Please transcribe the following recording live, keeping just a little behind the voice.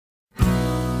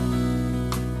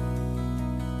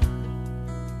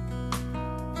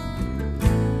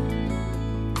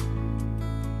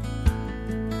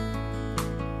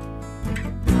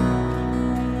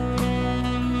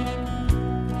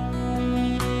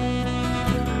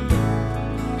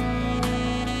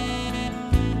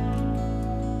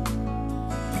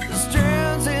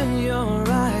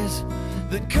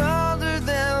The color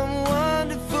them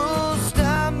wonderful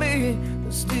stop me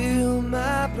and steal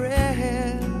my breath.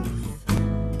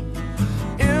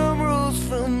 Emeralds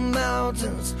from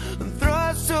mountains and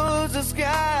thrust towards the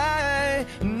sky,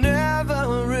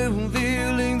 never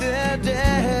revealing their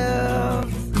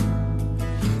depth.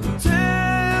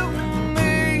 Tell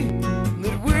me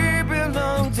that we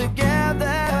belong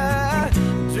together.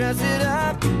 Dress it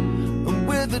up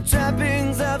with the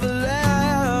trappings of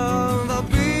love. I'll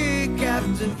be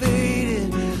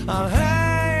captivated. I'll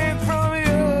hang from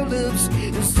your lips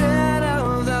instead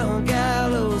of the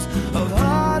gallows of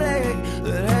heartache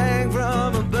that hang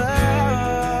from above.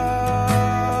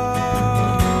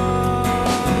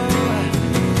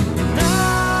 And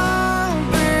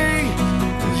I'll be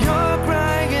your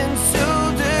crying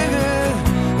soul digger.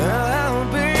 I'll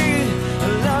be a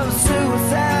love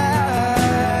suicide.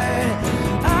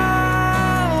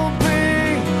 I'll be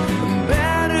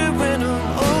battered when I'm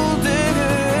older.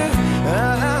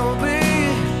 I'll be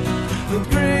the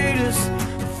greatest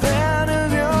fan of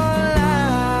your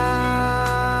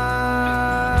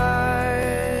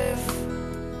life.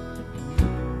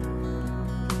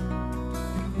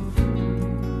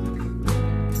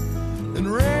 And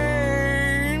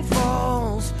rain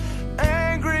falls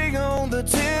angry on the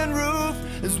tin roof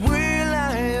as we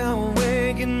lie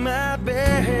awake in my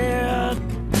bed.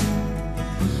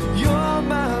 You're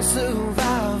my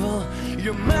survival,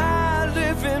 you're my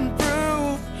living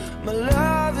proof. My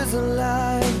love is alive.